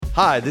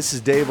Hi, this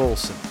is Dave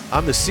Olson.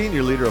 I'm the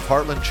senior leader of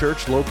Heartland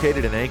Church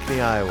located in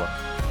Ankeny, Iowa.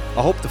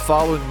 I hope the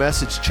following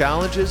message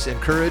challenges,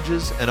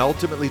 encourages, and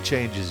ultimately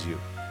changes you.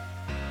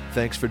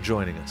 Thanks for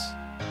joining us.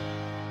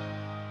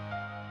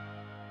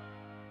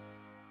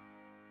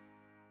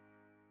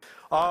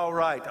 All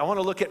right, I want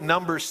to look at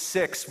Numbers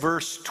 6,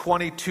 verse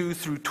 22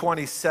 through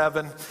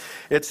 27.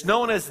 It's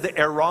known as the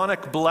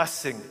Aaronic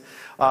blessing.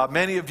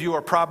 Many of you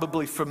are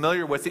probably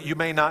familiar with it. You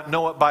may not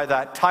know it by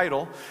that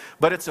title,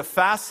 but it's a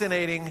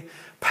fascinating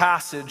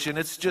passage, and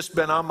it's just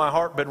been on my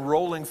heart, been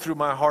rolling through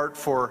my heart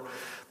for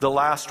the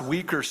last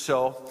week or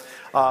so.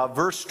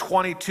 Verse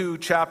 22,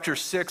 chapter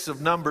 6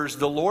 of Numbers,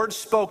 the Lord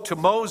spoke to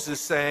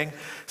Moses, saying,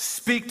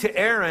 "Speak to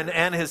Aaron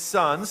and his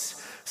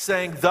sons,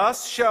 saying,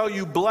 thus shall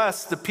you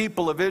bless the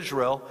people of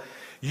Israel.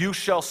 You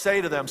shall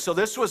say to them." So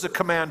this was a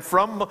command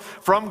from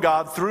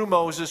God through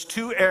Moses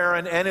to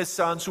Aaron and his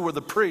sons, who were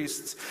the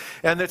priests.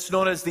 And it's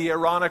known as the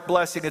Aaronic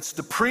blessing. It's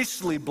the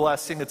priestly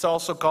blessing. It's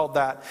also called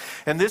that.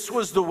 And this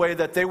was the way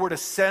that they were to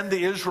send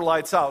the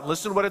Israelites out.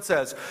 Listen to what it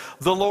says.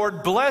 "The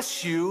Lord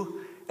bless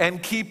you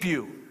and keep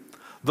you.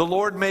 The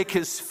Lord make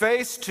his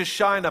face to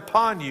shine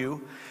upon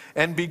you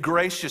and be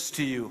gracious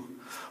to you.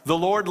 The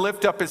Lord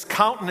lift up his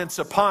countenance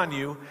upon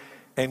you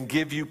and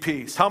give you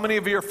peace." How many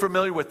of you are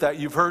familiar with that?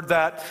 You've heard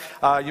that.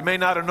 You may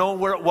not have known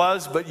where it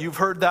was, but you've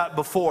heard that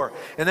before.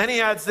 And then he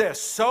adds this,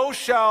 "So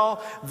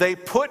shall they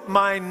put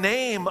my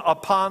name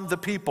upon the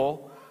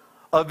people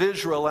of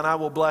Israel, and I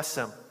will bless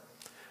them."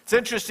 It's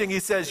interesting, he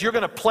says, you're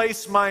going to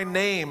place my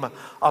name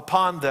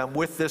upon them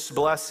with this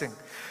blessing.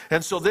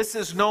 And so this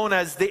is known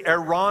as the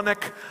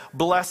Aaronic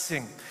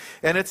blessing.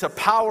 And it's a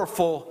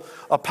powerful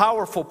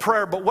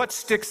prayer. But what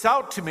sticks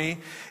out to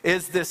me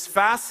is this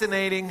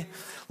fascinating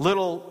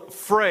little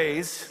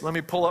phrase. Let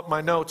me pull up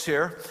my notes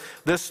here.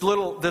 This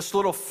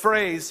little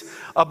phrase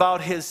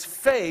about his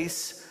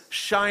face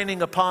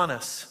shining upon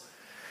us.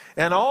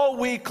 And all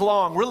week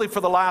long, really for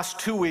the last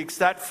 2 weeks,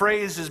 that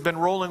phrase has been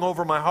rolling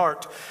over my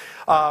heart.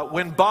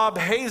 When Bob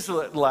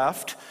Hazlett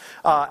left,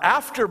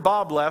 after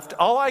Bob left,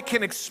 all I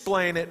can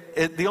explain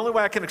the only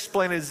way I can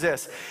explain it is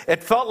this.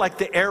 It felt like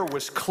the air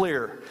was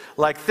clear,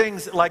 like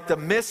the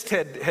mist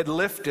had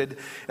lifted,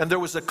 and there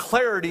was a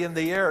clarity in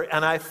the air,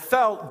 and I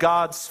felt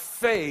God's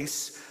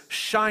face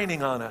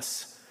shining on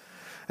us.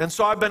 And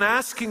so I've been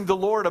asking the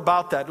Lord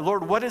about that.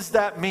 Lord, what does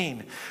that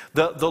mean?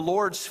 The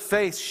Lord's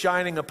face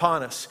shining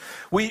upon us.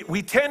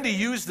 We tend to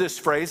use this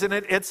phrase, and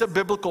it's a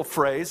biblical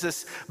phrase,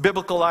 this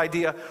biblical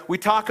idea. We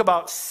talk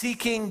about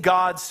seeking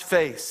God's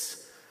face.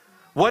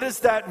 What does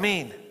that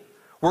mean?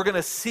 We're going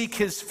to seek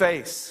his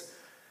face.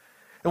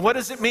 And what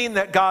does it mean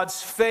that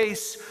God's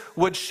face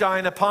would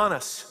shine upon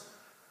us?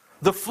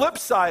 The flip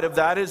side of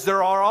that is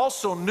there are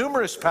also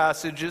numerous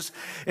passages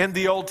in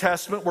the Old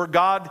Testament where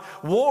God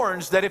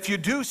warns that if you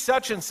do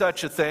such and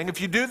such a thing,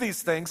 if you do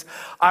these things,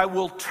 I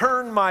will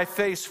turn my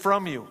face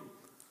from you.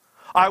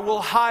 I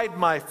will hide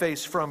my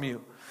face from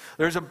you.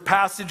 There's a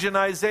passage in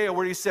Isaiah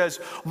where he says,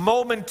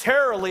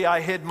 "Momentarily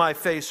I hid my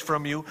face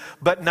from you,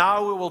 but now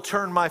I will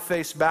turn my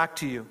face back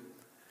to you."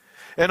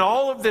 And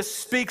all of this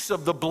speaks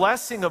of the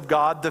blessing of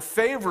God, the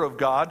favor of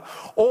God,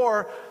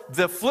 or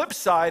the flip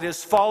side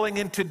is falling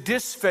into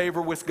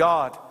disfavor with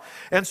God.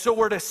 And so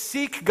we're to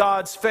seek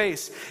God's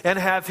face and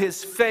have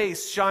his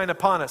face shine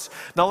upon us.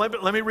 Now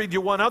let me read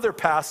you one other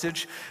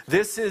passage.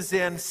 This is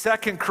in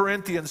 2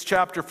 Corinthians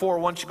chapter 4.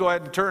 Why don't you go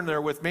ahead and turn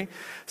there with me.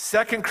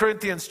 2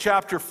 Corinthians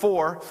chapter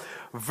 4,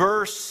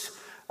 verse,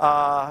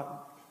 I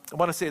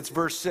want to say it's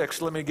verse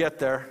 6. Let me get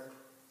there.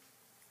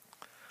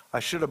 I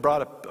should have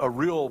brought a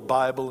real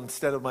Bible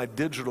instead of my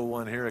digital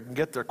one here. I can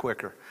get there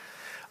quicker.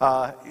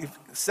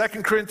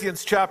 2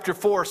 Corinthians chapter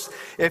 4.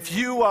 If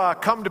you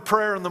come to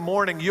prayer in the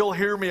morning, you'll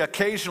hear me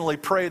occasionally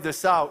pray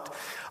this out.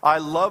 I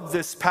love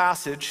this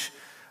passage.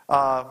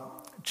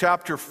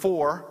 Chapter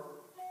 4.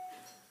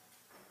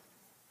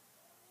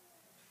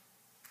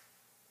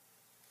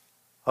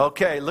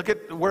 Okay, look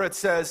at where it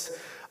says,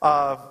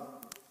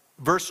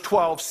 verse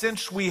 12.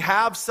 "Since we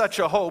have such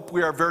a hope,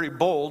 we are very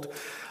bold."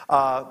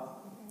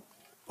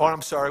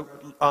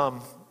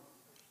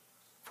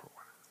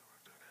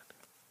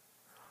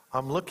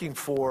 I'm looking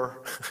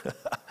for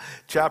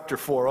chapter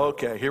 4.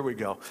 Okay, here we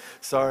go.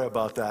 Sorry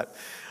about that.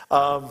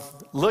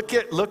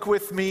 Look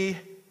with me.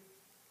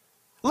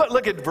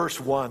 Look at verse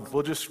 1.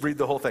 We'll just read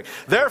the whole thing.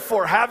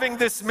 "Therefore, having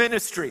this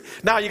ministry."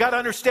 Now, you got to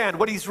understand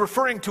what he's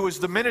referring to is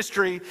the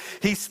ministry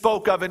he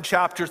spoke of in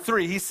chapter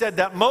 3. He said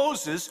that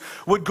Moses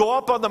would go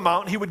up on the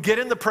mountain, he would get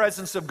in the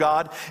presence of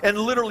God and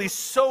literally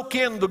soak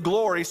in the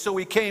glory. So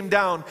he came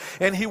down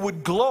and he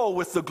would glow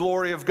with the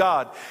glory of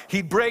God.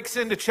 He breaks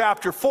into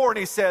chapter 4 and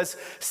he says,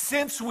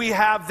 "Since we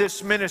have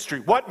this ministry."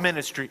 What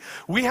ministry?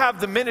 We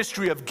have the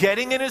ministry of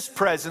getting in his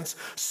presence,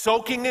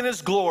 soaking in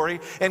his glory,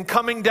 and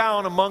coming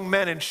down among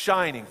men and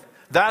shining.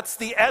 That's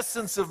the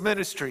essence of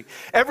ministry.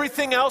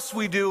 Everything else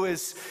we do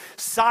is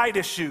side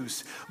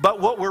issues. But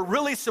what we're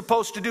really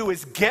supposed to do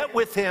is get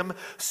with him,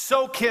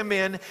 soak him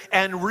in,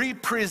 and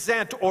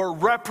represent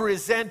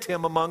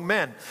him among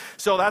men.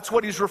 So that's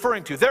what he's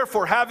referring to.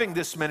 Therefore, having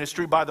this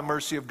ministry by the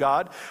mercy of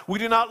God, we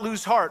do not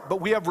lose heart,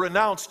 but we have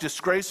renounced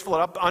disgraceful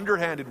and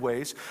underhanded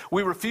ways.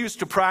 We refuse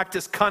to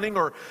practice cunning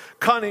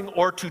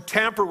or to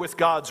tamper with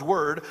God's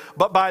word,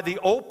 but by the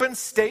open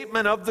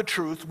statement of the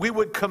truth, we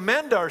would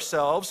commend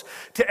ourselves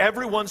to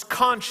everyone's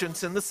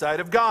conscience in the sight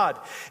of God.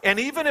 And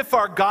even if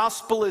our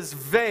gospel is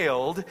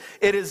veiled,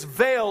 it is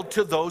veiled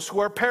to those who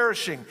are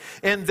perishing.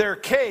 In their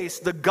case,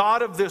 the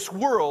God of this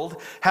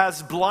world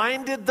has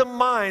blinded the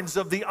minds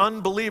of the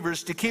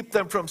unbelievers to keep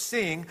them from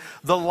seeing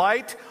the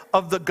light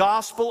of the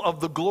gospel of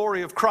the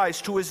glory of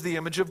Christ, who is the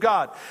image of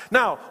God.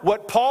 Now,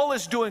 what Paul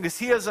is doing is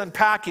he is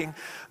unpacking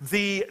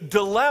the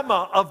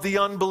dilemma of the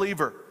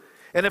unbeliever.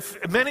 And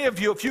if many of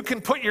you, if you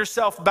can put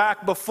yourself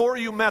back before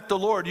you met the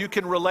Lord, you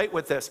can relate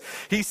with this.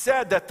 He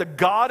said that the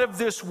God of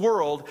this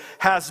world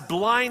has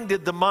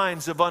blinded the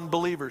minds of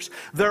unbelievers.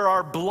 There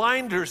are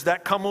blinders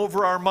that come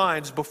over our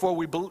minds before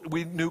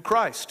we knew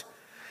Christ.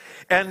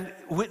 And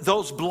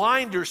those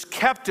blinders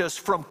kept us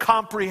from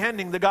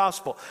comprehending the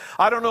gospel.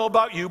 I don't know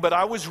about you, but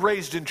I was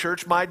raised in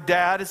church. My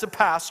dad is a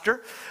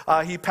pastor.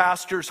 He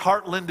pastors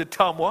Heartland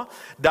Ottumwa,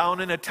 down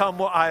in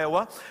Ottumwa,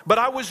 Iowa. But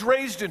I was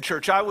raised in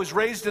church. I was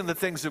raised in the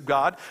things of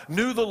God,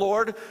 knew the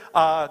Lord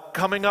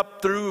coming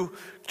up through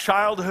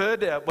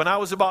childhood. When I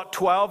was about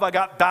 12, I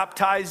got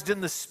baptized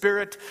in the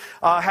Spirit,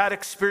 had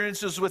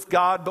experiences with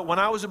God. But when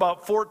I was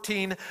about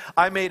 14,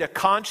 I made a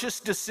conscious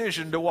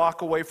decision to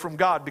walk away from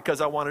God because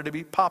I wanted to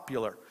be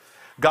popular.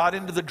 Got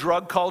into the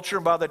drug culture,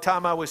 and by the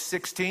time I was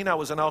 16, I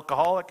was an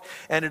alcoholic,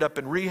 ended up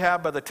in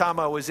rehab. By the time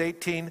I was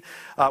 18,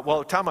 by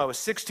the time I was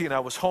 16, I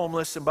was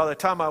homeless, and by the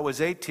time I was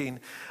 18,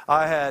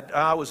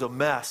 I was a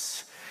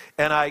mess.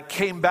 And I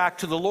came back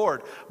to the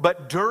Lord.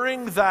 But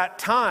during that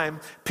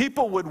time,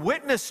 people would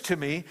witness to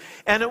me,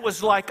 and it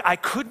was like I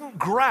couldn't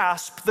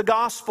grasp the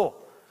gospel.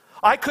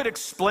 I could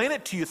explain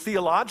it to you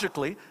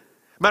theologically.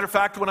 Matter of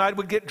fact, when I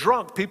would get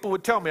drunk, people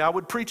would tell me I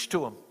would preach to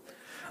them,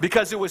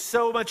 because it was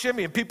so much in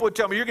me. And people would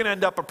tell me, you're going to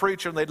end up a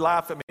preacher, and they'd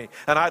laugh at me.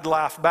 And I'd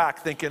laugh back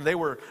thinking they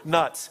were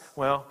nuts.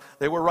 Well,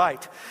 they were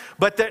right.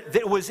 But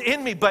it was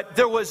in me, but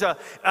there was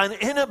an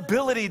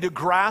inability to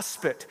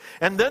grasp it.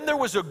 And then there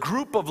was a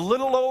group of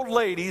little old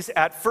ladies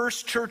at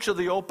First Church of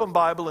the Open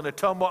Bible in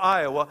Ottumwa,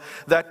 Iowa,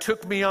 that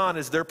took me on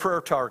as their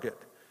prayer target.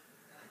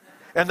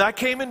 And I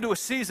came into a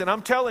season,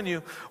 I'm telling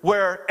you,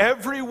 where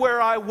everywhere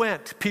I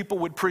went, people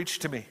would preach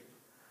to me.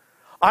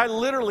 I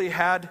literally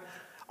had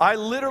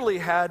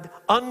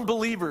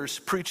unbelievers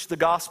preach the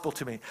gospel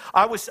to me.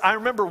 I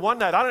remember one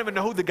night, I don't even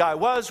know who the guy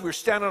was. We were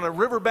standing on a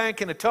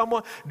riverbank in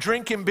Ottumwa,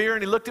 drinking beer,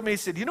 and he looked at me and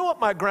said, you know what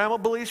my grandma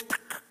believes?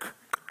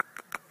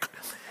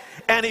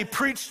 And he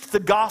preached the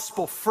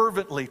gospel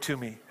fervently to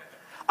me.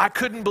 I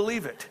couldn't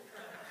believe it.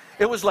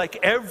 It was like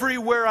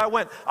everywhere I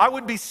went. I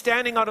would be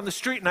standing out on the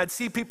street, and I'd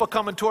see people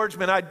coming towards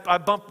me, and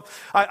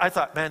I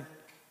thought, man,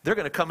 they're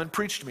going to come and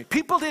preach to me.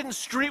 People didn't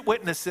street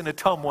witness in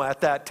Ottumwa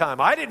at that time.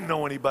 I didn't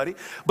know anybody,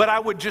 but I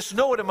would just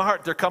know it in my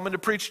heart. They're coming to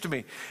preach to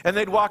me. And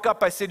they'd walk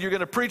up. I said, you're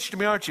going to preach to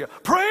me, aren't you?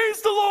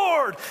 Praise the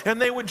Lord.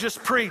 And they would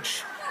just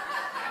preach.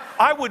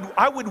 I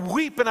would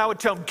weep, and I would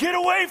tell them, get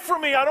away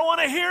from me. I don't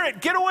want to hear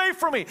it. Get away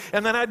from me.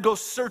 And then I'd go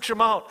search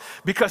them out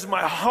because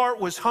my heart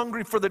was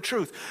hungry for the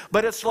truth.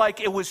 But it's like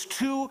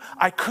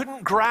I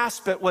couldn't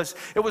grasp it.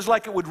 It was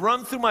like it would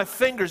run through my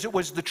fingers. It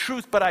was the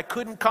truth, but I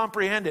couldn't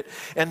comprehend it.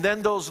 And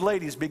then those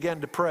ladies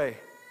began to pray.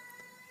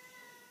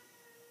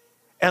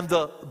 And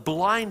the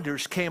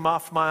blinders came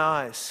off my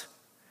eyes.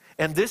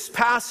 And this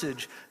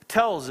passage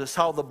tells us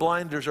how the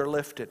blinders are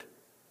lifted.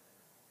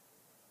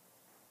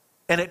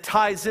 And it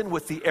ties in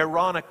with the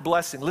Aaronic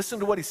blessing. Listen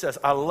to what he says.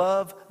 I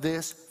love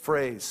this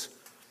phrase.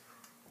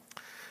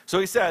 So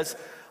he says,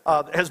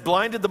 has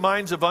blinded the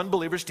minds of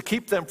unbelievers to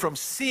keep them from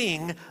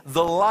seeing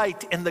the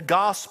light in the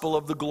gospel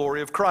of the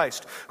glory of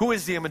Christ, who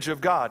is the image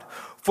of God.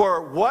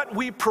 For what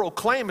we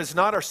proclaim is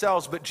not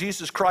ourselves, but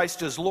Jesus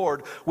Christ as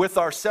Lord, with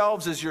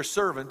ourselves as your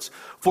servants,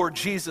 for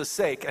Jesus'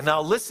 sake. And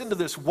now listen to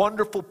this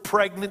wonderful,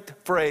 pregnant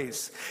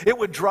phrase. It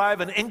would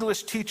drive an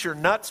English teacher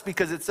nuts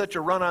because it's such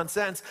a run-on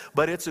sentence,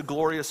 but it's a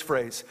glorious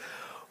phrase.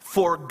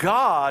 For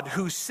God,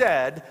 who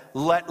said,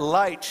 let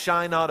light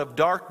shine out of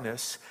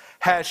darkness,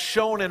 has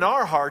shown in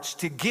our hearts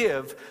to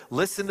give,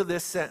 listen to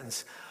this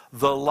sentence,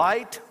 the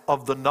light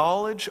of the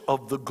knowledge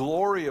of the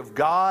glory of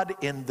God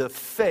in the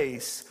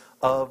face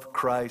of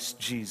Christ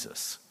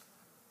Jesus.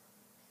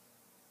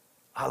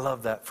 I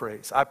love that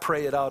phrase. I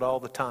pray it out all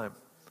the time.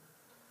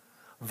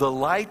 The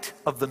light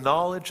of the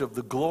knowledge of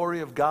the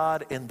glory of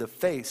God in the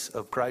face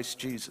of Christ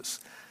Jesus.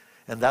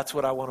 And that's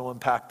what I want to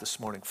unpack this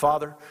morning.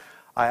 Father,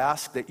 I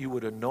ask that you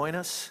would anoint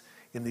us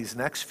in these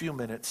next few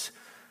minutes,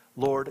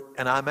 Lord,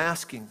 and I'm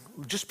asking,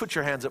 just put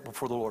your hands up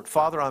before the Lord.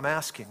 Father, I'm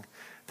asking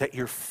that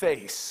your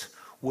face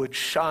would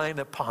shine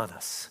upon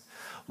us.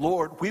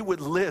 Lord, we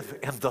would live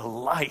in the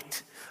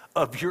light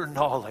of your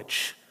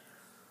knowledge.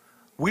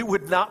 we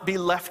would not be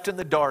left in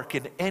the dark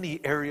in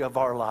any area of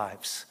our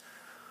lives.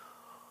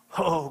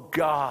 Oh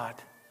God,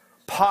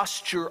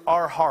 posture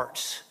our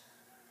hearts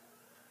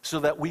so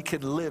that we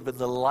can live in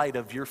the light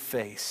of your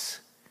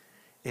face.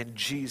 In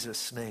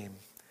Jesus' name,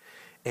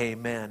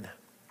 amen.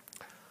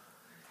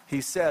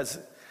 He says,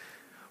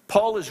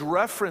 Paul is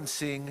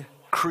referencing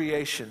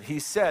creation. He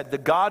said, the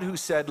God who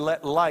said,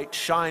 let light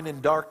shine in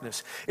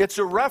darkness. It's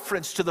a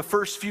reference to the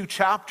first few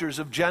chapters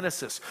of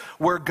Genesis,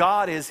 where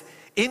God is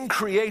in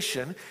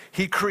creation.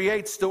 He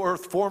creates the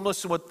earth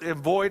formless and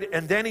void,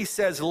 and then he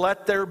says,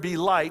 let there be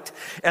light.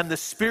 And the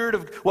Spirit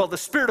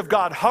of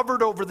God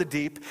hovered over the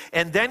deep,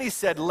 and then he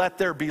said, let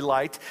there be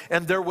light,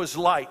 and there was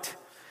light.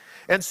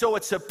 And so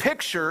it's a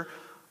picture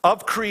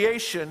of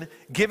creation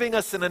giving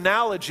us an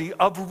analogy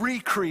of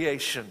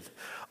recreation,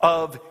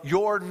 of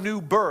your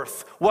new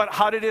birth.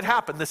 How did it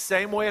happen? The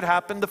same way it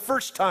happened the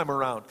first time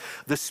around.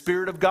 The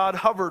Spirit of God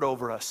hovered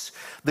over us.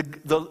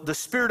 The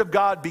Spirit of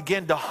God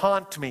began to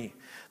haunt me.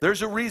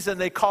 There's a reason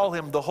they call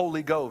him the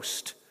Holy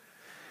Ghost.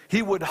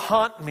 He would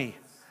haunt me.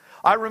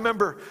 I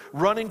remember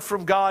running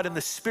from God, and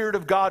the Spirit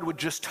of God would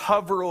just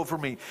hover over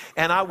me,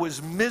 and I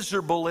was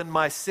miserable in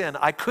my sin.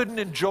 I couldn't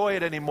enjoy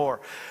it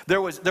anymore.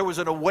 There was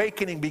an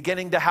awakening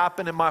beginning to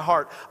happen in my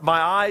heart. My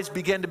eyes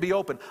began to be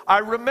open. I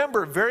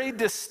remember very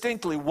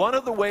distinctly one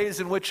of the ways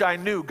in which I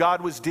knew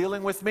God was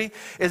dealing with me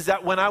is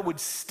that when I would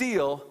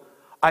steal,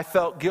 I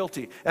felt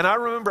guilty. And I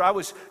remember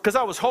because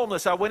I was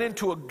homeless, I went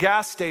into a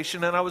gas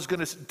station and I was going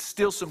to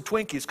steal some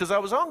Twinkies because I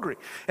was hungry.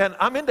 And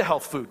I'm into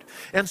health food.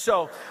 And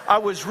so I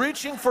was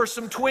reaching for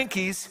some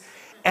Twinkies,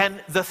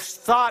 and the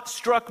thought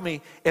struck me,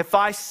 if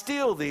I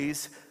steal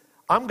these,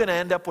 I'm going to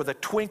end up with a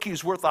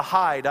Twinkie's worth of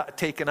hide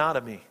taken out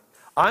of me.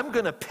 I'm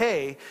going to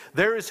pay.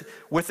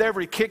 With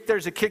every kick,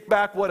 there's a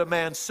kickback. What a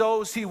man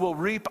sows, he will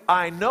reap.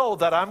 I know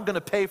that I'm going to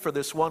pay for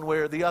this one way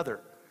or the other.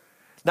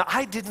 Now,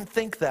 I didn't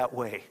think that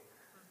way.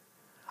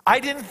 I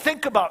didn't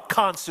think about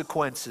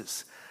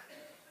consequences.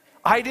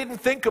 I didn't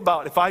think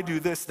about if I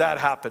do this, that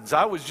happens.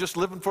 I was just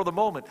living for the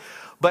moment.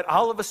 But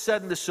all of a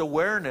sudden, this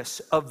awareness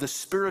of the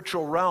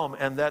spiritual realm,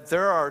 and that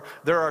there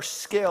are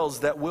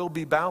scales that will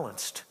be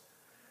balanced.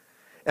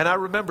 And I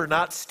remember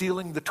not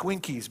stealing the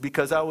Twinkies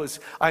because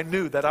I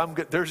knew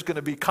that there's going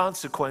to be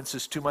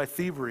consequences to my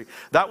thievery.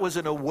 That was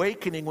an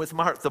awakening with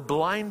my heart. The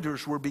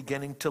blinders were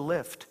beginning to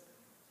lift.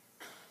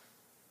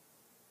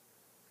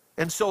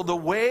 And so the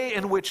way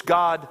in which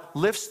God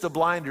lifts the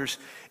blinders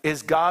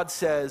is God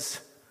says,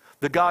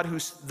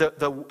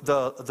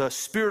 the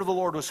Spirit of the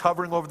Lord was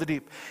hovering over the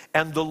deep,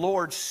 and the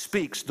Lord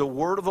speaks. The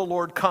word of the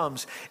Lord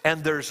comes,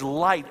 and there's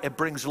light. It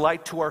brings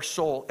light to our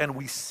soul, and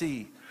we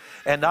see.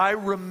 And I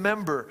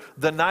remember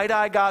the night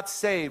I got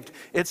saved,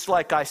 it's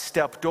like I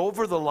stepped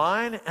over the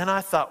line, and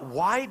I thought,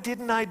 why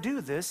didn't I do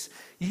this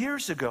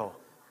years ago?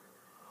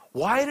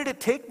 Why did it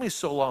take me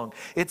so long?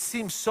 It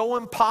seemed so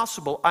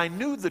impossible. I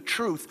knew the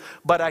truth,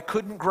 but I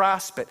couldn't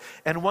grasp it.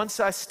 And once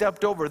I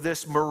stepped over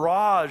this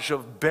mirage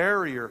of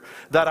barrier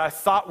that I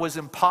thought was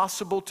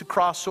impossible to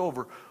cross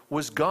over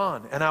was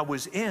gone, and I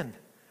was in.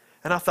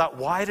 And I thought,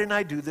 why didn't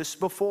I do this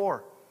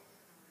before?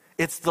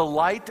 It's the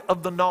light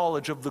of the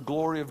knowledge of the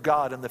glory of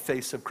God in the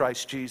face of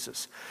Christ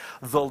Jesus.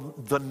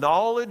 The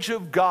knowledge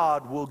of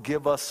God will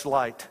give us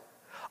light.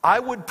 I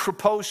would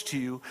propose to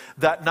you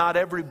that not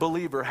every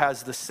believer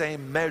has the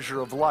same measure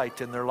of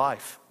light in their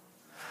life.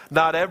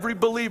 Not every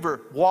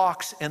believer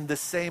walks in the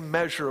same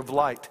measure of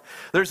light.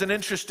 There's an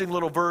interesting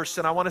little verse,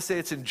 and I want to say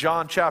it's in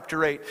John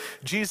chapter 8.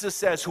 Jesus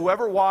says,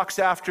 whoever walks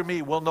after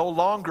me will no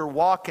longer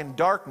walk in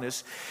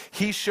darkness.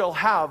 He shall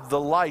have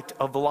the light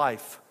of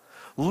life.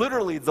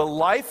 Literally, the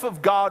life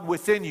of God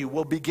within you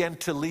will begin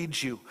to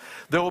lead you.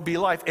 There will be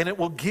life, and it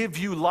will give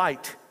you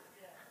light.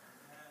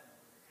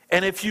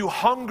 And if you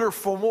hunger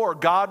for more,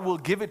 God will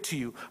give it to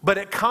you. But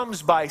it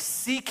comes by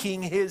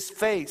seeking his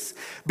face,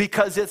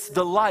 because it's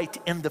the light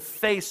in the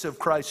face of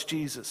Christ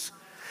Jesus.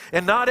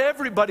 And not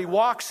everybody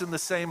walks in the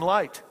same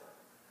light.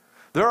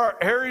 There are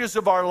areas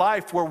of our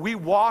life where we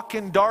walk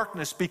in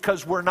darkness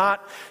because we're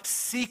not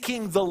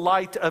seeking the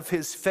light of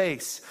his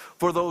face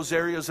for those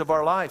areas of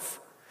our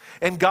life.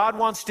 And God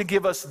wants to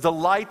give us the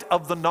light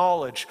of the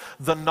knowledge.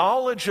 The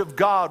knowledge of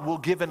God will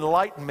give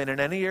enlightenment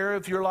in any area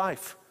of your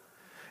life.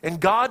 And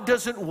God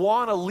doesn't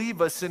want to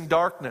leave us in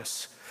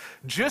darkness.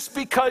 Just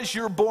because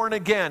you're born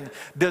again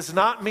does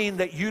not mean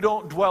that you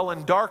don't dwell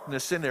in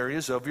darkness in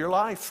areas of your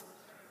life.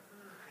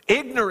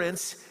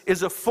 Ignorance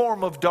is a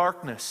form of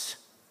darkness.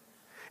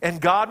 And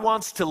God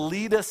wants to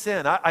lead us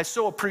in. I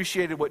so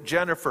appreciated what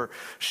Jennifer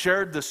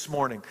shared this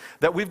morning,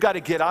 that we've got to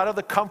get out of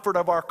the comfort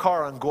of our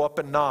car and go up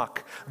and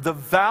knock. The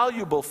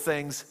valuable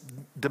things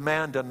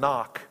demand a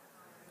knock.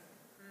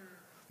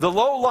 The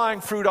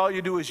low-lying fruit, all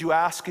you do is you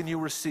ask and you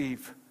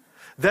receive.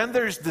 Then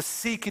there's the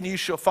seek and you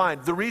shall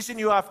find. The reason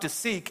you have to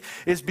seek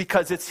is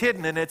because it's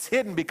hidden, and it's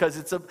hidden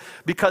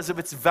because of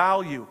its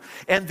value.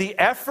 And the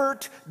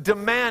effort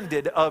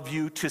demanded of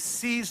you to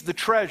seize the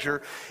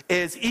treasure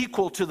is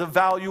equal to the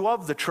value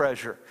of the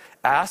treasure.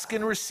 Ask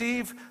and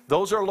receive,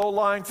 those are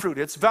low-lying fruit.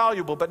 It's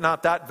valuable, but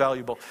not that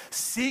valuable.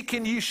 Seek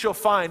and ye shall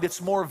find,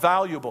 it's more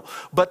valuable.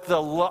 But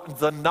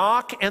the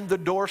knock and the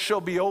door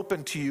shall be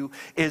open to you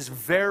is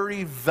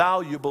very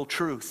valuable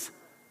truth.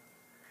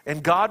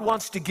 And God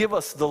wants to give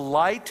us the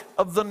light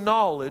of the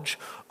knowledge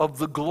of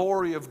the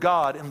glory of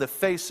God in the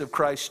face of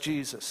Christ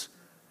Jesus.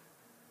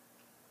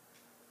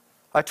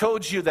 I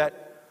told you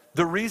that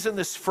the reason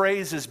this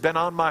phrase has been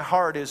on my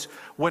heart is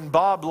when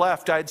Bob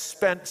left, I had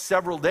spent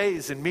several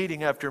days in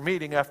meeting after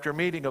meeting after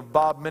meeting of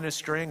Bob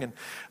ministering, and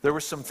there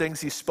were some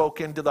things he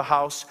spoke into the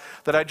house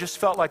that I just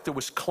felt like there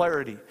was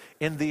clarity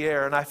in the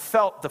air, and I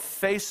felt the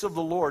face of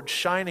the Lord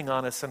shining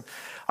on us, and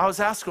I was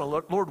asking,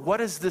 Lord, what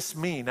does this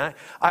mean?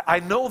 I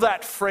know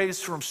that phrase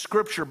from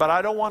Scripture, but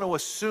I don't want to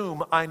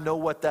assume I know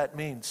what that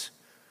means.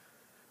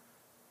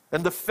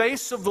 And the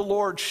face of the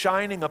Lord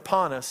shining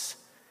upon us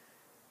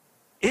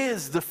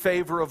is the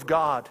favor of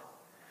God.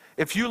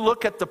 If you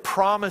look at the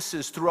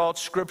promises throughout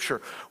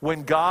Scripture,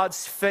 when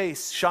God's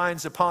face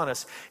shines upon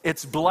us,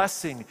 it's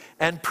blessing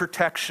and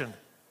protection.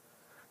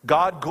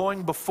 God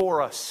going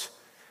before us.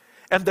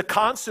 And the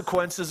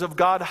consequences of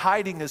God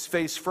hiding His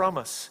face from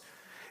us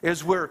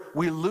is where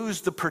we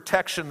lose the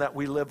protection that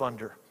we live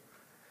under.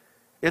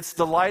 It's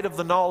the light of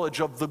the knowledge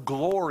of the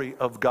glory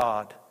of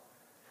God.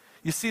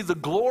 You see, the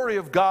glory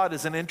of God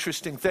is an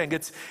interesting thing.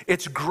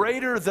 It's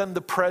greater than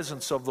the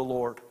presence of the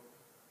Lord.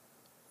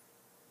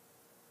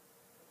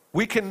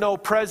 We can know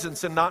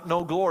presence and not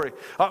know glory.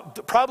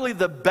 Probably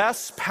the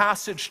best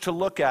passage to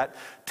look at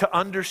to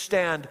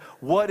understand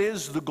what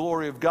is the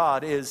glory of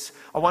God is,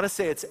 I want to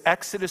say it's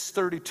Exodus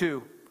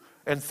 32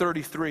 and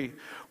 33,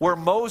 where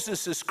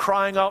Moses is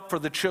crying out for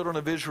the children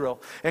of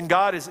Israel. And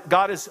God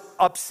is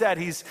upset.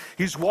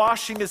 He's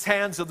washing his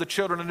hands of the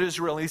children of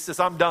Israel. And he says,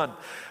 I'm done.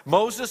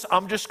 Moses,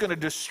 I'm just going to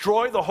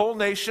destroy the whole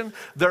nation.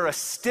 They're a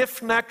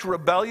stiff-necked,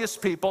 rebellious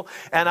people.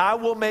 And I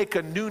will make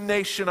a new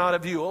nation out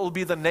of you. It will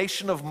be the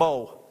nation of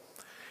Mo.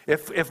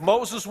 If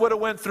Moses would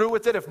have went through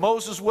with it, if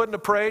Moses wouldn't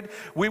have prayed,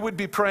 we would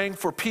be praying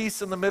for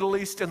peace in the Middle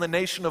East in the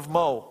nation of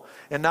Mo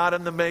and not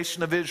in the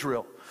nation of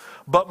Israel.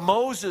 But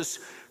Moses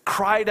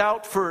cried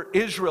out for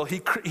Israel.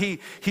 He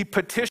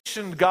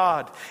petitioned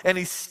God, and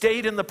he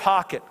stayed in the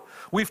pocket.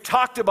 We've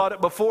talked about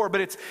it before,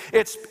 but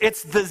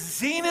it's the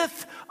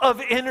zenith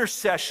of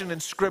intercession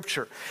in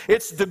Scripture.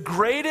 It's the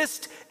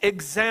greatest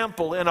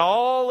example in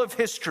all of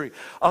history,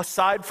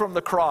 aside from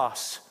the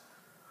cross,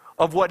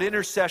 of what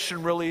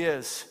intercession really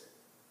is.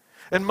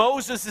 And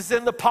Moses is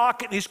in the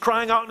pocket and he's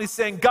crying out and he's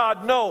saying,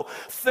 God, no,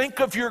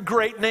 think of your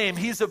great name.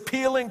 He's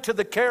appealing to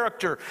the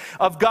character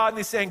of God and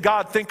he's saying,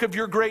 God, think of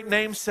your great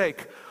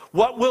namesake.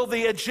 What will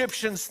the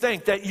Egyptians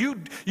think? That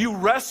you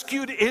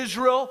rescued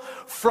Israel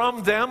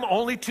from them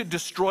only to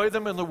destroy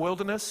them in the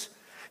wilderness?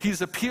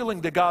 He's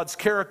appealing to God's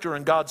character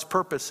and God's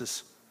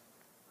purposes.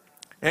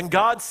 And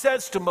God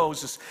says to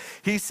Moses,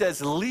 he says,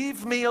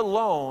 leave me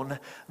alone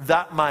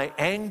that my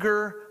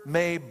anger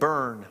may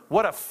burn.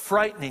 What a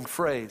frightening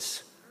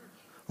phrase.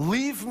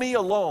 Leave me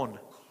alone.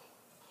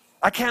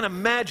 I can't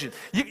imagine.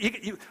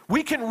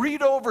 We can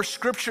read over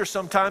Scripture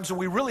sometimes and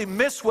we really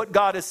miss what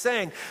God is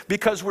saying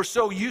because we're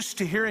so used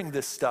to hearing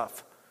this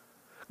stuff.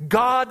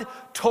 God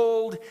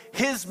told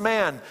his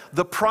man,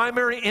 the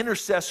primary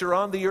intercessor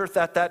on the earth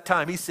at that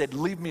time, he said,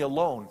 leave me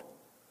alone.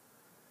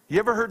 You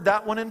ever heard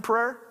that one in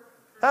prayer?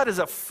 That is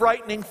a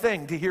frightening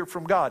thing to hear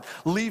from God.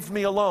 Leave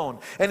me alone.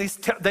 And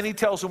then he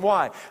tells him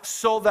why.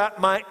 So that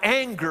my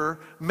anger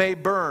may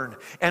burn.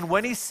 And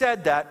when he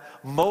said that,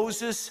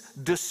 Moses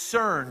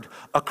discerned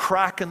a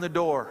crack in the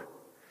door.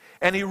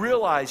 And he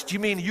realized, you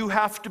mean you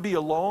have to be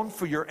alone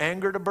for your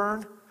anger to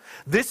burn?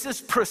 This is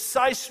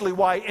precisely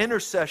why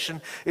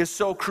intercession is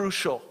so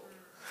crucial.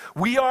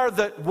 We are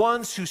the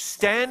ones who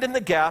stand in the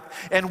gap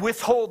and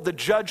withhold the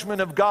judgment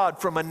of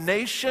God from a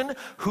nation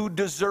who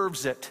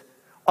deserves it.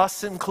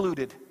 Us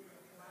included.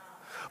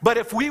 But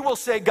if we will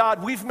say,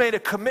 God, we've made a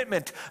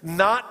commitment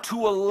not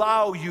to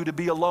allow you to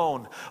be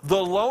alone.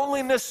 The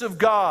loneliness of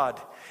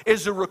God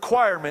is a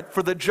requirement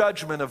for the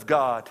judgment of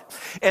God.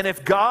 And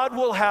if God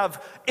will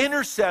have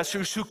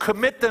intercessors who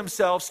commit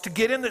themselves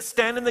to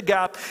stand in the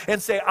gap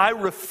and say, I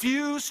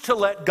refuse to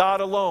let God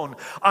alone.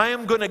 I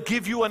am going to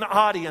give you an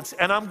audience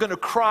and I'm going to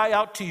cry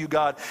out to you,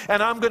 God.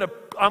 And I'm going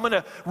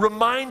to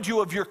remind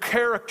you of your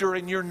character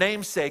and your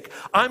namesake.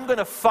 I'm going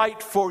to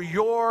fight for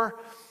your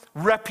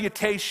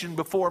reputation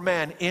before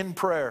man in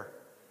prayer.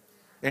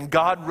 And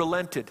God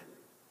relented.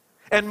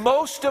 And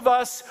most of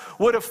us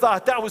would have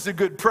thought that was a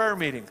good prayer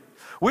meeting.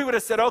 We would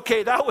have said,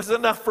 okay, that was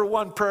enough for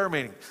one prayer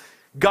meeting.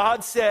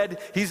 God said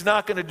he's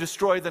not going to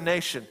destroy the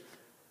nation.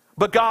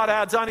 But God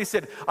adds on, he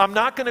said, I'm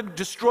not going to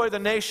destroy the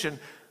nation,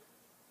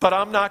 but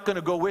I'm not going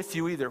to go with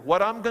you either.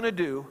 What I'm going to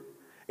do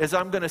is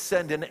I'm going to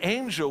send an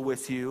angel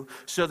with you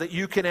so that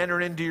you can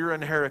enter into your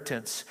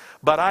inheritance.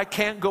 But I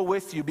can't go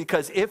with you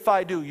because if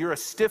I do, you're a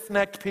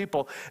stiff-necked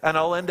people and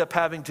I'll end up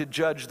having to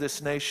judge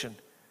this nation.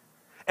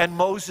 And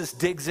Moses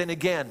digs in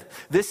again.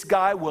 This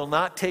guy will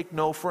not take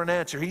no for an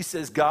answer. He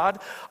says, God,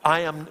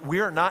 we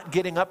are not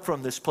getting up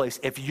from this place.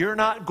 If you're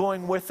not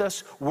going with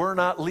us, we're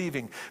not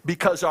leaving.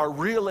 Because our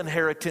real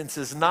inheritance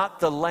is not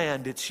the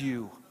land, it's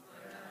you.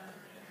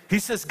 He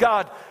says,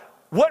 God,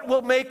 what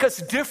will make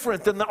us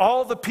different than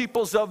all the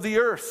peoples of the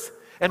earth?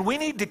 And we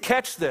need to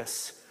catch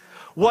this.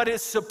 What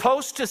is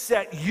supposed to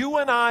set you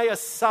and I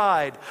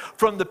aside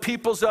from the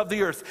peoples of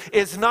the earth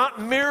is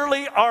not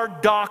merely our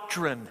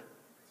doctrine.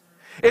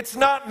 It's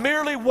not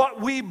merely what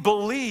we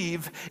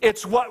believe,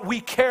 it's what we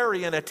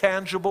carry in a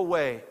tangible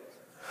way.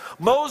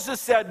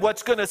 Moses said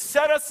what's going to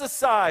set us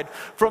aside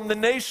from the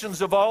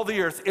nations of all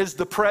the earth is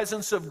the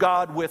presence of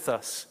God with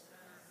us.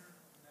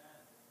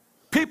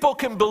 People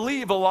can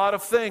believe a lot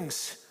of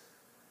things.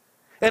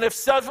 And if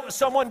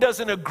someone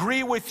doesn't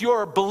agree with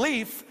your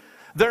belief,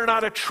 they're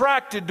not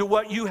attracted to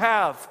what you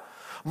have.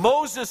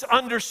 Moses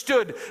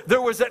understood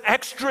there was an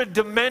extra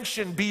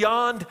dimension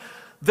beyond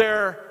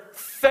their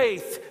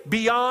faith,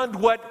 beyond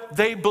what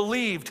they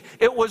believed.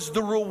 It was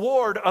the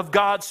reward of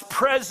God's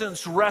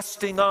presence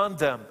resting on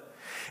them.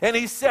 And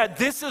he said,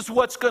 this is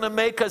what's going to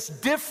make us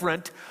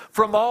different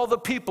from all the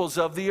peoples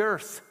of the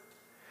earth.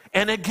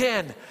 And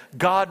again,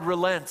 God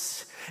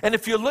relents. And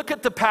if you look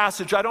at the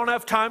passage, I don't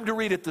have time to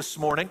read it this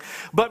morning,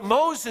 but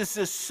Moses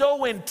is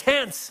so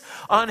intense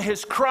on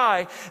his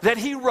cry that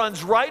he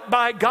runs right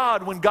by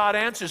God when God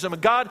answers him.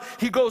 And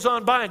he goes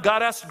on by and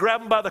God has to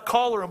grab him by the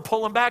collar and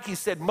pull him back. He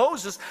said,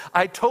 Moses,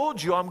 I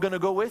told you I'm going to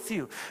go with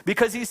you.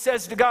 Because he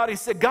says to God, he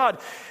said, God,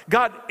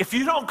 if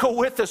you don't go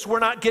with us, we're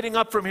not getting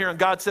up from here. And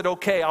God said,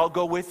 okay, I'll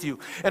go with you.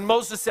 And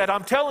Moses said,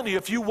 I'm telling you,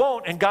 if you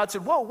won't. And God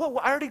said, whoa,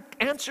 I already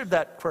answered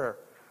that prayer.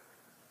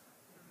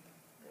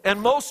 And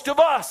most of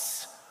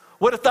us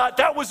would have thought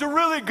that was a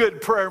really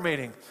good prayer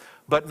meeting,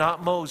 but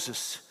not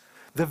Moses.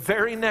 The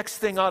very next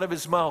thing out of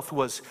his mouth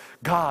was,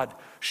 God,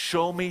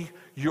 show me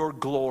your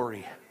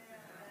glory.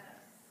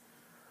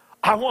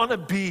 I want to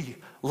be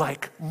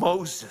like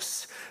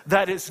Moses,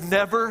 that is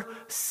never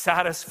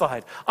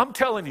satisfied. I'm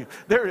telling you,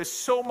 there is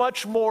so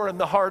much more in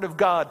the heart of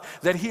God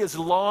that he is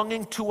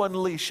longing to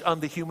unleash on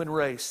the human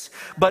race.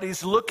 But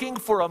he's looking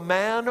for a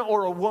man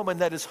or a woman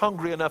that is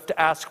hungry enough to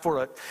ask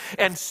for it.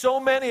 And so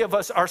many of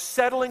us are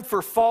settling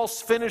for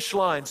false finish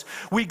lines.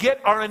 We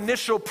get our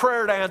initial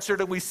prayer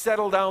answered and we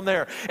settle down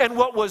there. And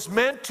what was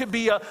meant to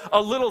be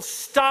a little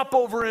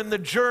stopover in the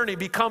journey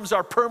becomes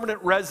our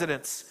permanent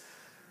residence.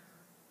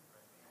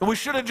 And we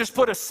should have just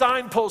put a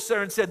signpost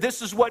there and said,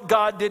 this is what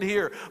God did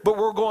here, but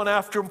we're going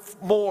after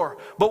more.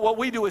 But what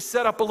we do is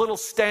set up a little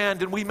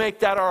stand and we make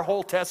that our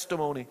whole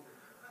testimony.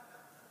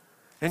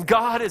 And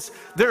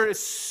there is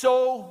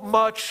so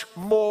much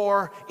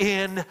more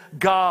in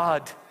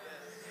God.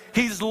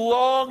 He's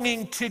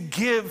longing to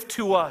give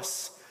to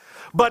us,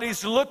 but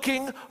he's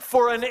looking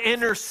for an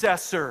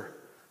intercessor.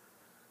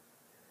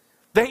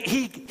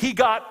 He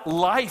got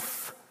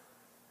life.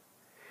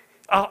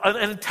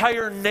 An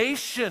entire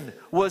nation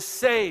was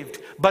saved,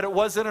 but it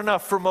wasn't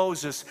enough for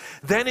Moses.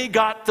 Then he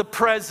got the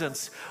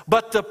presence,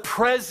 but the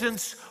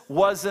presence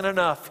wasn't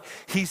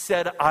enough. He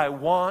said, I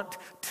want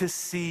to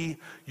see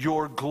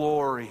your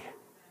glory.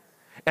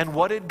 And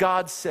what did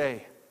God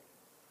say?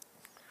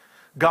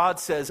 God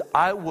says,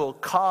 I will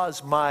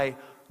cause my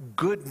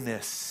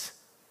goodness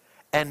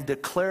and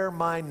declare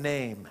my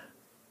name.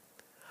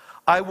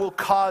 I will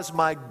cause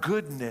my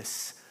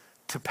goodness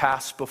to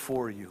pass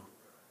before you.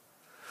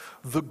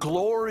 The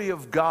glory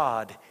of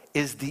God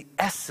is the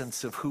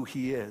essence of who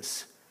he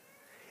is.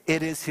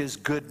 It is his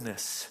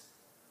goodness.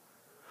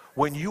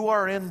 When you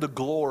are in the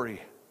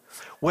glory,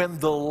 when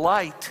the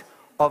light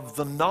of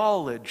the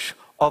knowledge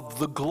of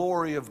the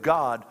glory of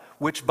God,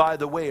 which by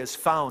the way is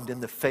found in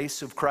the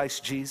face of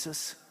Christ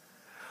Jesus,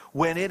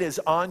 when it is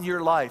on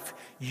your life,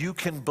 you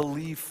can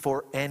believe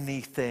for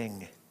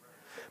anything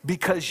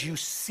because you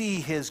see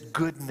his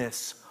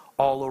goodness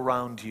all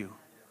around you.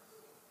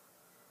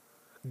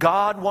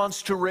 God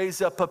wants to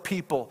raise up a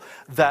people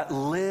that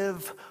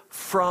live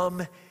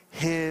from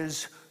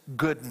his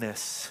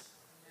goodness.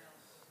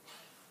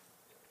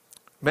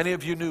 Many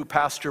of you knew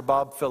Pastor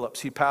Bob Phillips.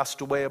 He passed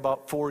away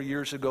about 4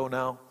 years ago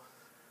now.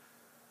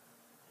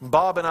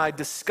 Bob and I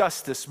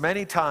discussed this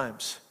many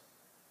times.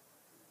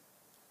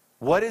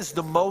 What is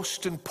the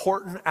most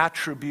important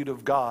attribute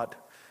of God?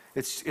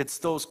 It's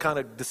those kind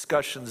of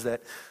discussions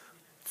that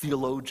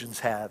theologians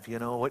have, you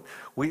know.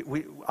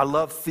 I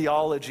love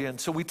theology, and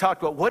so we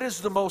talked about what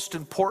is the most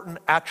important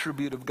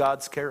attribute of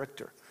God's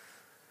character.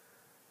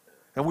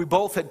 And we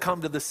both had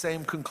come to the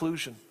same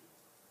conclusion.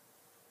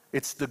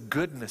 It's the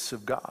goodness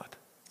of God.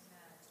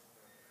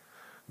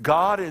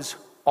 God is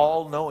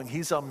all-knowing.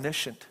 He's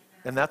omniscient,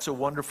 and that's a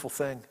wonderful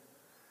thing.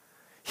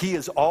 He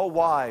is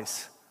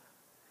all-wise.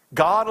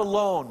 God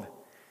alone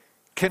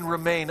can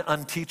remain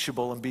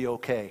unteachable and be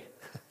okay.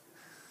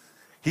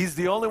 He's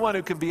the only one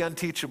who can be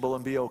unteachable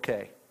and be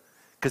okay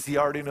because he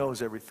already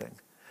knows everything.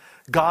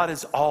 God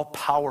is all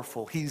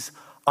powerful. He's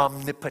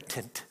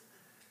omnipotent.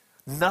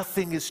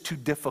 Nothing is too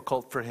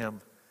difficult for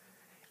him.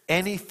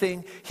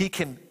 Anything, he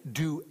can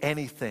do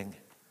anything.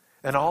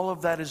 And all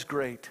of that is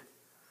great.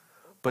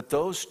 But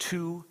those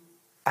two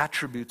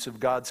attributes of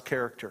God's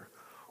character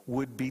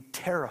would be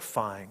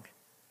terrifying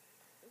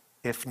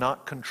if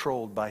not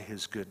controlled by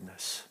his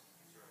goodness.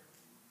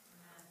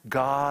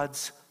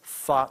 God's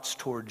thoughts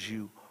towards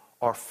you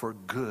are for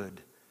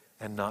good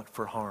and not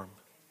for harm.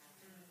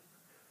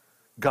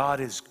 God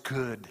is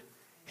good,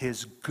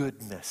 his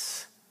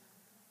goodness.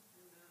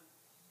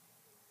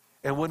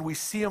 And when we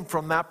see him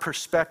from that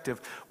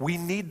perspective, we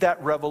need that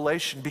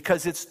revelation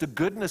because it's the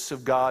goodness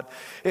of God.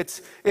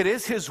 It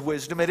is his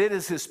wisdom, it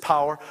is his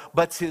power,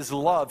 but it's his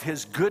love,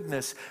 his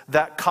goodness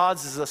that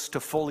causes us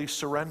to fully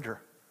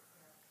surrender.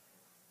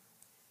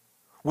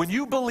 When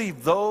you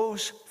believe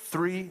those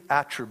three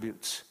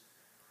attributes,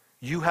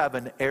 you have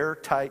an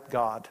airtight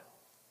God.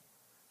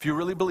 If you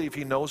really believe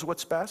he knows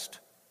what's best,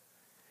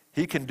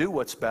 he can do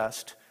what's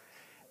best,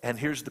 and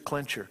here's the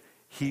clincher,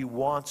 he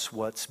wants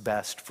what's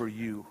best for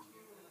you.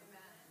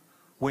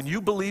 When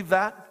you believe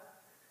that,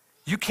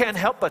 you can't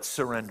help but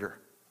surrender.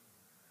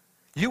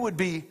 You would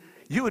be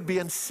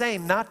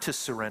insane not to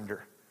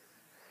surrender.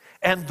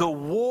 And the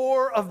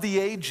war of the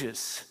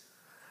ages,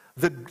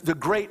 the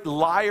great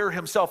liar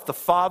himself, the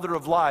father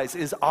of lies,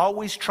 is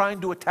always trying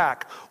to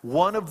attack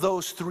one of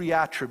those three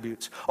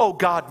attributes. Oh,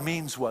 God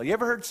means well. You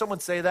ever heard someone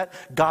say that?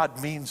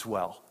 God means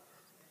well.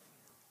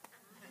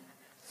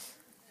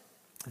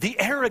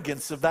 The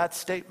arrogance of that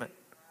statement.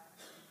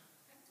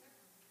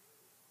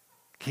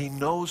 He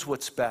knows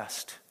what's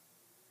best.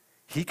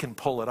 He can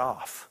pull it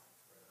off.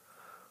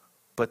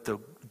 But the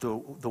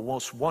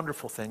most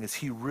wonderful thing is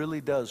he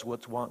really does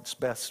what wants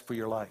best for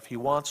your life. He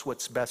wants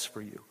what's best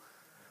for you.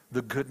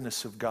 The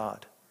goodness of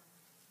God.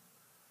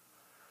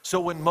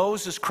 So when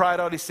Moses cried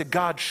out, he said,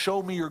 God,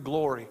 show me your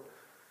glory.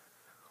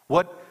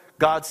 What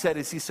God said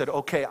is he said,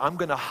 okay, I'm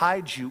going to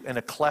hide you in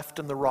a cleft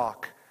in the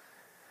rock.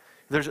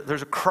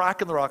 There's a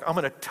crack in the rock. I'm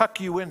going to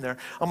tuck you in there.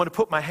 I'm going to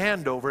put my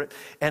hand over it.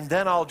 And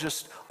then I'll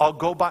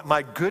go by.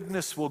 My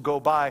goodness will go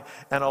by.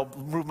 And I'll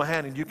move my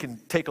hand and you can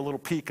take a little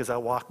peek as I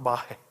walk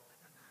by.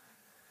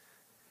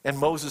 And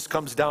Moses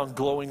comes down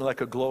glowing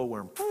like a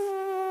glowworm.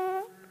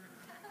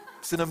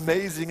 It's an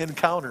amazing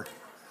encounter.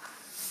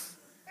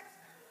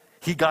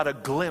 He got a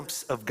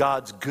glimpse of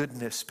God's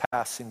goodness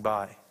passing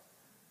by.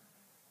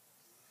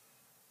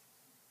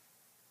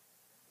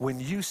 When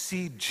you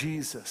see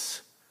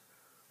Jesus,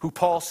 who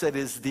Paul said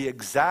is the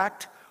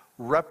exact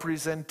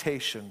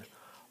representation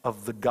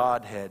of the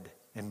Godhead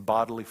in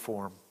bodily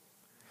form.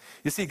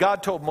 You see,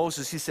 God told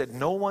Moses, he said,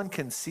 no one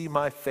can see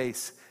my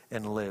face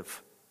and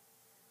live.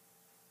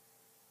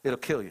 It'll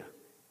kill you.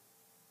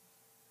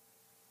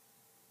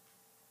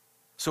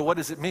 So what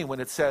does it mean when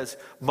it says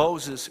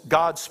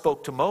God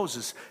spoke to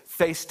Moses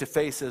face to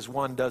face as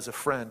one does a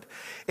friend?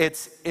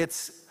 It's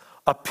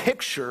a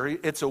picture,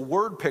 it's a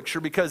word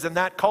picture, because in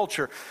that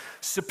culture,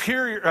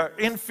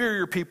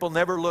 inferior people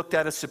never looked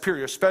at a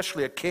superior,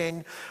 especially a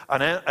king,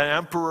 an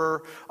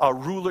emperor, a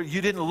ruler.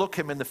 You didn't look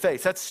him in the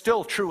face. That's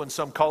still true in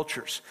some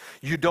cultures.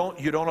 You don't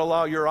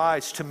allow your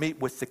eyes to meet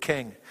with the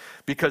king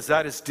because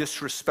that is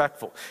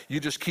disrespectful. You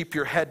just keep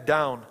your head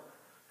down.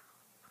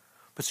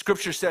 But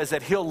Scripture says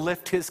that he'll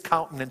lift his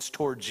countenance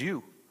towards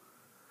you.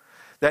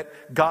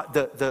 That God,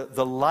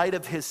 the light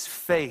of his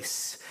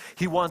face,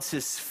 he wants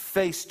his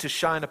face to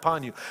shine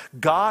upon you.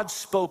 God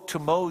spoke to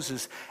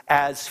Moses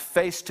as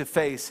face to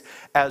face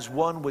as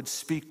one would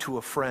speak to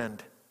a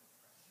friend.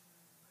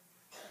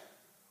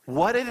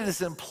 What it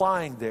is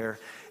implying there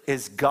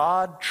is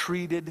God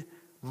treated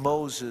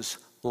Moses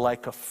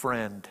like a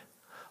friend,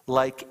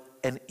 like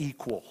an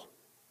equal.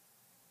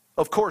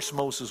 Of course,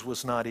 Moses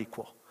was not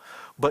equal.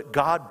 But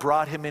God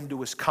brought him into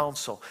his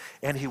counsel,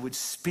 and he would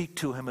speak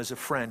to him as a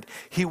friend.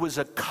 He was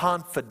a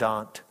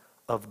confidant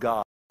of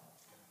God.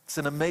 It's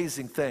an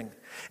amazing thing.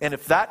 And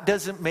if that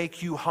doesn't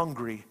make you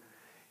hungry,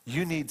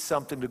 you need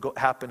something to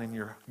happen in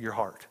your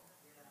heart.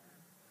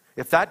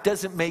 If that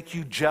doesn't make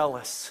you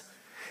jealous,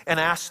 and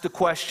ask the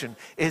question,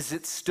 is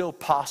it still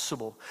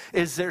possible?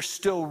 Is there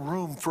still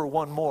room for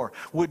one more?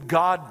 Would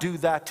God do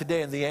that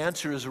today? And the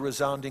answer is a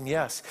resounding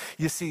yes.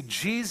 You see,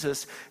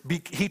 Jesus,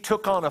 he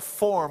took on a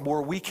form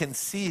where we can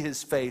see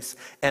his face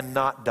and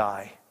not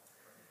die.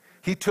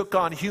 He took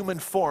on human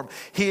form.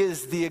 He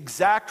is the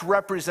exact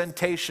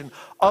representation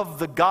of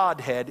the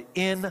Godhead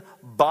in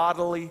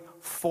bodily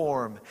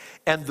form.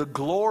 And the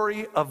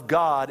glory of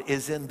God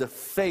is in the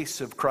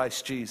face of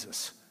Christ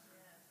Jesus.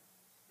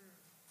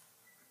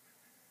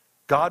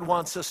 God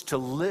wants us to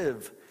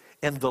live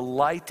in the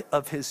light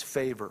of his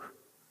favor.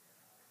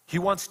 He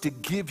wants to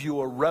give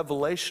you a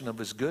revelation of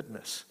his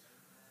goodness.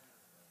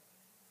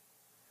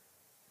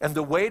 And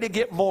the way to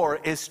get more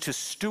is to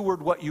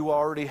steward what you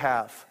already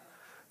have.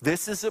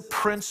 This is a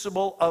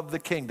principle of the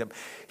kingdom.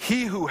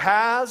 He who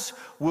has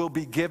will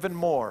be given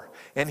more.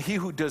 And he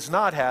who does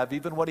not have,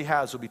 even what he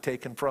has will be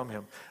taken from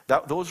him.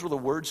 Those were the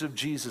words of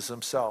Jesus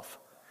himself.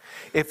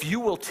 If you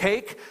will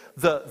take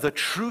the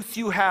truth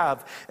you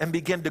have and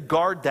begin to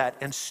guard that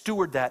and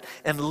steward that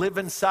and live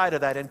inside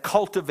of that and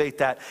cultivate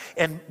that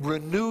and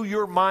renew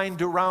your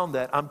mind around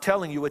that, I'm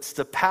telling you, it's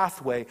the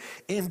pathway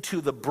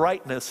into the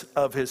brightness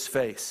of his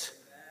face.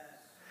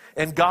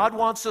 And God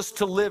wants us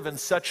to live in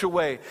such a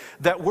way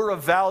that we're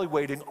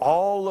evaluating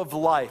all of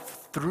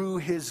life through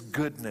his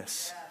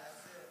goodness.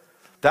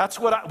 That's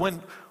what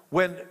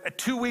when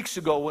 2 weeks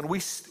ago, when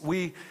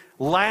we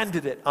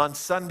landed it on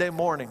Sunday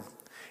morning,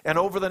 and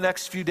over the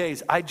next few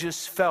days, I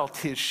just felt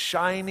his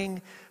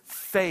shining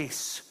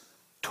face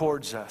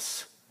towards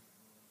us.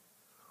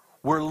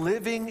 We're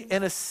living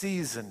in a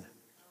season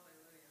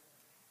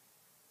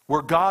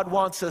where God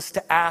wants us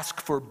to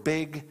ask for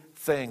big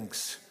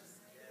things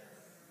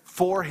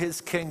for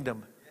his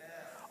kingdom.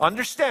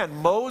 Understand,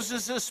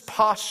 Moses'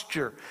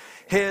 posture,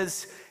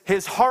 his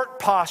heart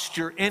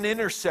posture in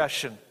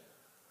intercession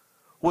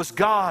was,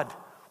 God,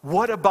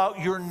 what about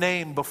your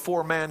name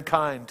before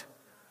mankind?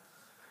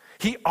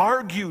 He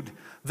argued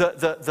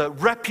the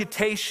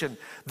reputation,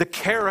 the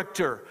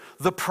character,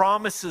 the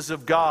promises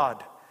of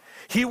God.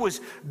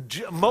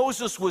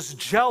 Moses was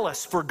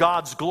jealous for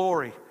God's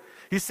glory.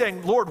 He's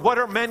saying, Lord, what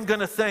are men going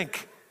to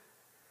think?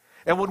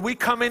 And when we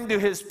come into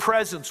his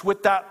presence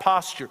with that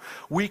posture,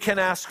 we can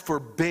ask for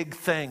big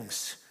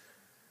things.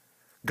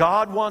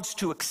 God wants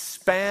to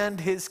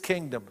expand his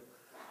kingdom.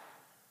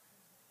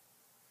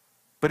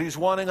 But he's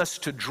wanting us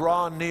to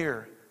draw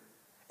near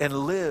and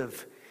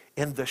live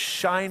in the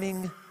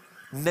shining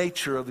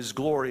nature of his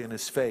glory in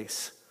his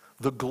face.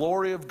 The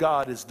glory of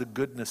God is the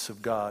goodness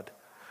of God.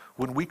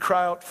 When we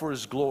cry out for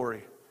his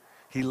glory,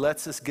 he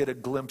lets us get a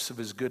glimpse of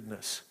his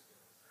goodness.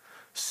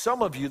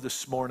 Some of you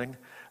this morning,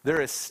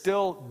 there is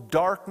still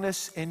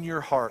darkness in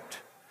your heart.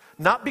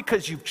 Not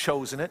because you've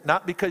chosen it,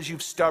 not because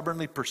you've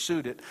stubbornly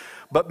pursued it,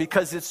 but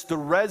because it's the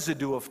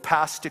residue of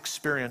past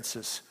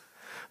experiences.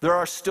 There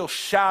are still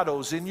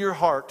shadows in your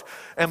heart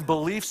and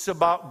beliefs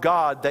about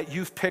God that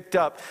you've picked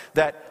up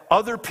that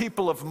other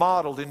people have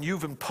modeled, and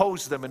you've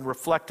imposed them and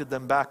reflected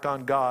them back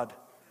on God.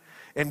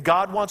 And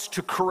God wants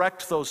to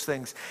correct those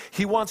things.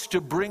 He wants to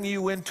bring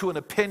you into an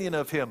opinion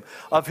of him,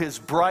 of his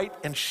bright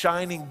and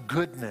shining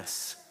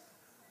goodness.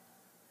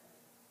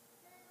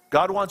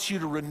 God wants you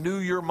to renew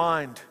your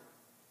mind.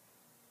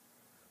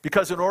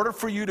 Because in order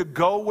for you to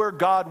go where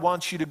God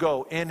wants you to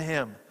go in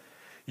him,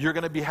 you're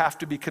going to have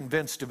to be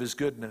convinced of his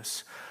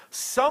goodness.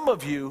 Some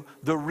of you,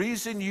 the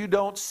reason you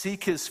don't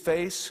seek his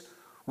face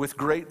with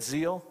great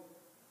zeal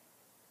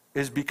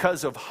is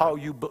because of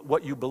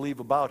what you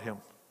believe about him.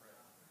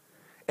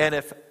 And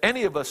if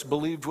any of us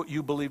believed what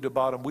you believed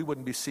about him, we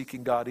wouldn't be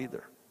seeking God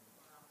either.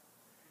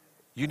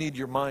 You need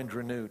your mind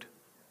renewed.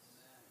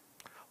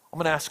 I'm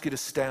going to ask you to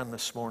stand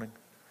this morning.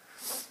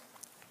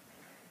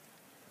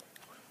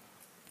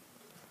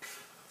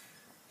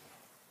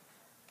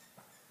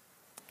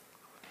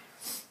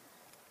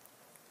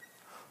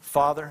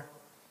 Father,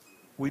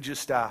 we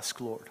just ask,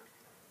 Lord,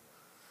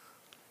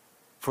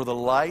 for the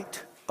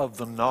light of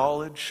the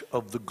knowledge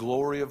of the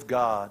glory of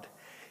God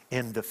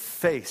in the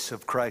face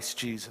of Christ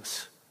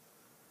Jesus.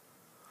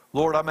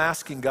 Lord, I'm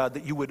asking, God,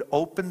 that you would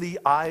open the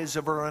eyes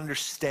of our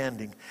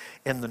understanding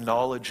in the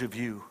knowledge of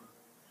you.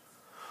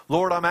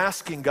 Lord, I'm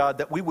asking, God,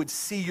 that we would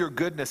see your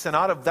goodness, and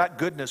out of that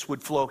goodness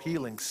would flow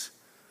healings.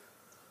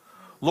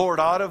 Lord,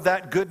 out of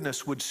that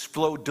goodness would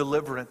flow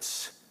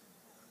deliverance.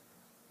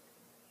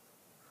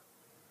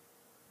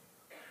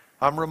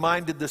 I'm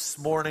reminded this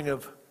morning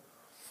of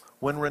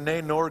when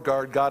Renee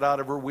Norgard got out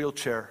of her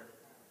wheelchair.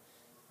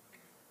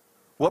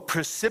 What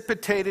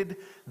precipitated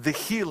the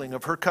healing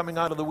of her coming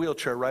out of the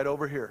wheelchair right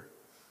over here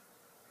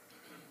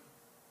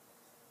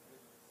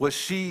was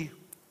she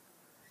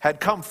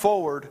had come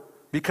forward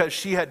because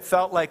she had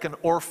felt like an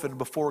orphan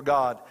before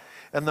God.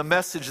 And the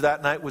message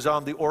that night was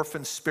on the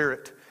orphan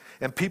spirit.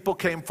 And people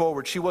came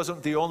forward. She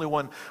wasn't the only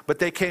one, but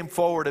they came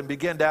forward and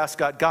began to ask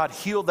God, God,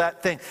 heal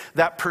that thing,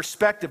 that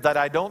perspective that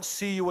I don't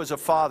see you as a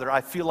father.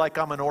 I feel like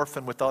I'm an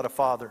orphan without a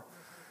father.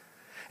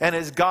 And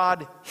as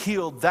God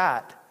healed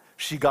that,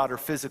 she got her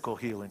physical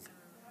healing.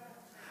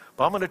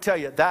 But I'm going to tell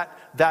you,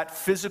 that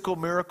physical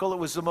miracle, it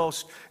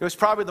was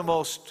probably the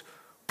most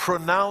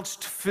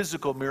pronounced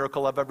physical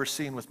miracle I've ever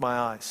seen with my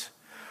eyes.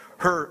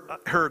 Her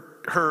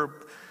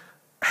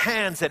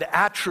hands had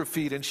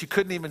atrophied and she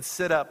couldn't even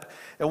sit up.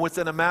 And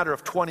within a matter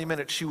of 20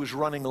 minutes, she was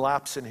running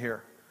laps in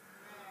here.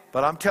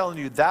 But I'm telling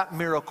you, that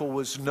miracle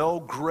was no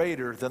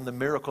greater than the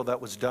miracle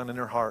that was done in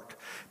her heart.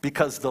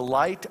 Because the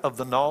light of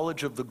the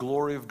knowledge of the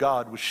glory of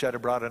God was shed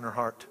abroad in her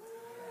heart.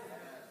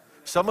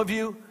 Some of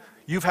you,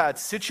 you've had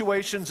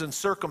situations and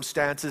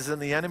circumstances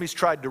and the enemy's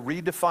tried to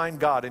redefine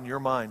God in your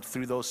mind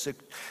through those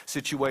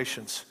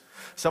situations.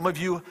 Some of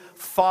you,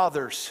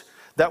 fathers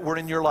that were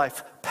in your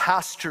life,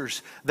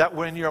 pastors that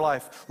were in your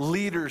life,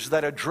 leaders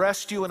that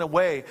addressed you in a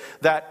way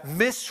that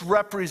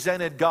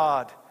misrepresented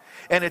God.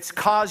 And it's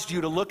caused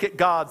you to look at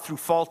God through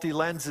faulty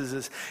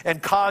lenses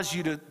and caused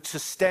you to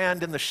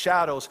stand in the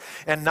shadows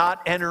and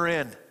not enter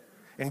in.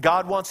 And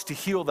God wants to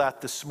heal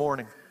that this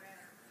morning.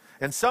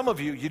 And some of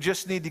you, you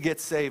just need to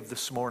get saved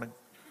this morning.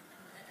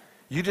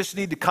 You just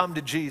need to come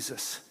to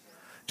Jesus.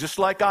 Just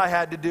like I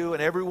had to do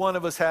and every one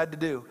of us had to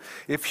do.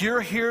 If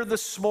you're here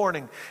this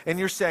morning and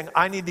you're saying,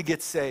 I need to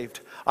get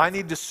saved, I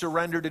need to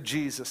surrender to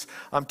Jesus,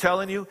 I'm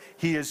telling you,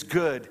 He is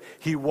good.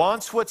 He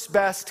wants what's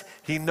best,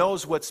 He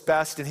knows what's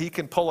best, and He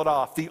can pull it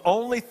off. The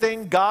only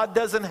thing God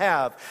doesn't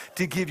have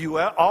to give you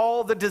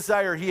all the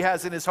desire He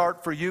has in His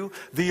heart for you,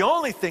 the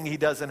only thing He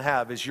doesn't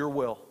have is your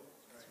will.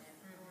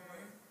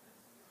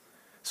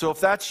 So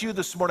if that's you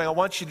this morning, I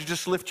want you to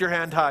just lift your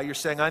hand high. You're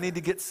saying, I need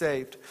to get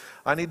saved.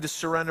 I need to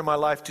surrender my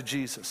life to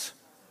Jesus.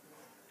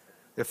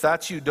 If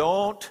that's you,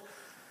 don't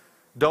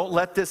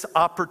let this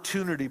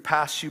opportunity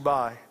pass you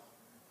by. If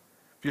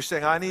you're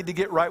saying, I need to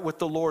get right with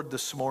the Lord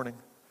this morning,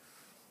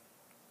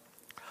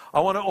 I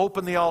want to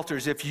open the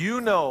altars. If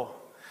you know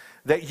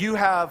that you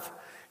have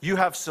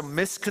some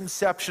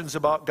misconceptions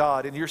about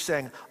God and you're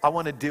saying, I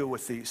want to deal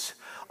with these.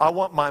 I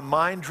want my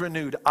mind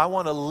renewed. I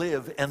want to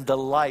live in the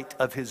light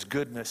of His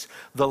goodness,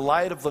 the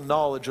light of the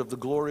knowledge of the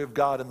glory of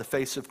God in the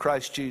face of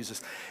Christ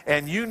Jesus.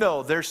 And you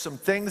know there's some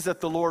things that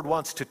the Lord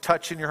wants to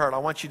touch in your heart. I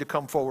want you to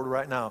come forward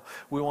right now.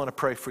 We want to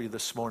pray for you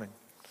this morning.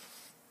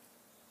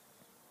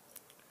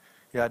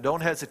 Yeah,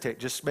 don't hesitate.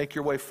 Just make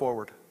your way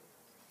forward.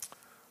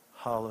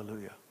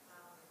 Hallelujah.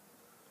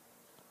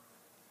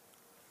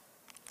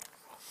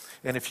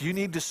 And if you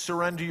need to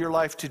surrender your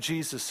life to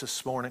Jesus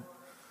this morning,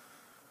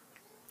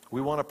 we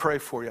want to pray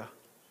for you.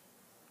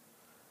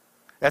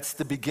 That's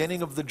the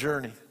beginning of the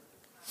journey.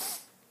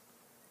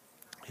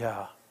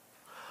 Yeah.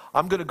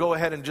 I'm going to go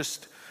ahead and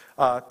just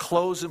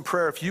close in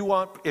prayer. If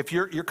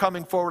you're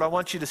coming forward, I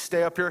want you to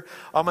stay up here.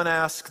 I'm going to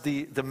ask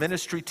the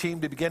ministry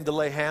team to begin to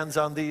lay hands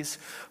on these.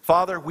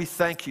 Father, we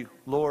thank you,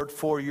 Lord,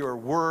 for your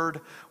word.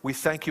 We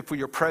thank you for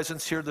your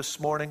presence here this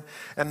morning.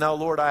 And now,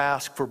 Lord, I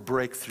ask for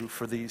breakthrough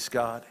for these,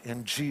 God,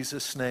 in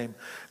Jesus' name.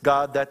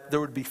 God, that there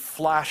would be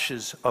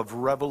flashes of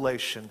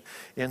revelation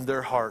in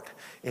their heart.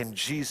 In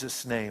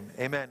Jesus' name,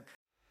 amen.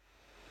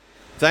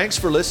 Thanks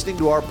for listening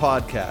to our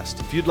podcast.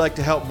 If you'd like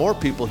to help more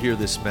people hear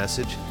this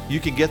message,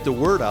 you can get the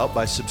word out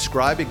by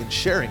subscribing and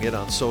sharing it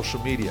on social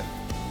media.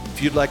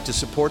 If you'd like to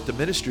support the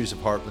ministries of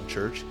Heartland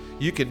Church,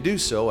 you can do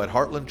so at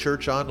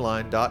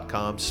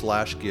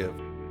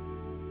heartlandchurchonline.com/give.